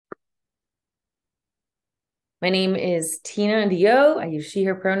My name is Tina Dio. I use she,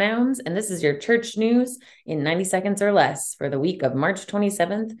 her pronouns, and this is your church news in 90 seconds or less for the week of March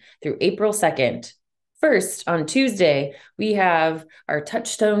 27th through April 2nd. First, on Tuesday, we have our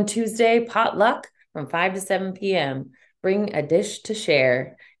Touchstone Tuesday potluck from 5 to 7 p.m. Bring a dish to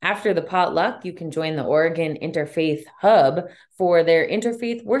share. After the potluck, you can join the Oregon Interfaith Hub for their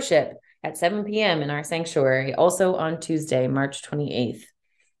interfaith worship at 7 p.m. in our sanctuary, also on Tuesday, March 28th.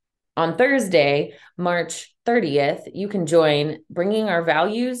 On Thursday, March 30th, you can join Bringing Our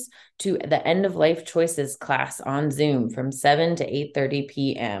Values to the End of Life Choices class on Zoom from 7 to 8:30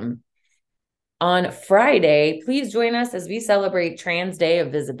 p.m. On Friday, please join us as we celebrate Trans Day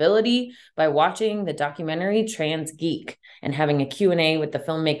of Visibility by watching the documentary Trans Geek and having a Q&A with the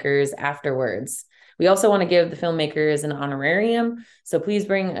filmmakers afterwards. We also want to give the filmmakers an honorarium, so please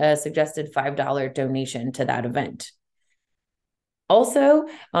bring a suggested $5 donation to that event. Also,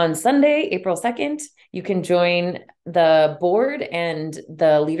 on Sunday, April 2nd, you can join the board and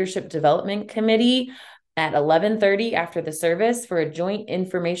the Leadership Development Committee at 11:30 after the service for a joint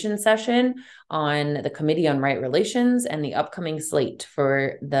information session on the Committee on Right Relations and the upcoming slate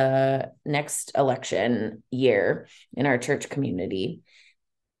for the next election year in our church community.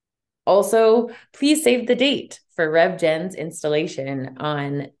 Also, please save the date for Rev Jen's installation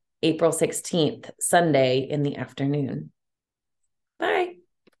on April 16th, Sunday in the afternoon. Bye.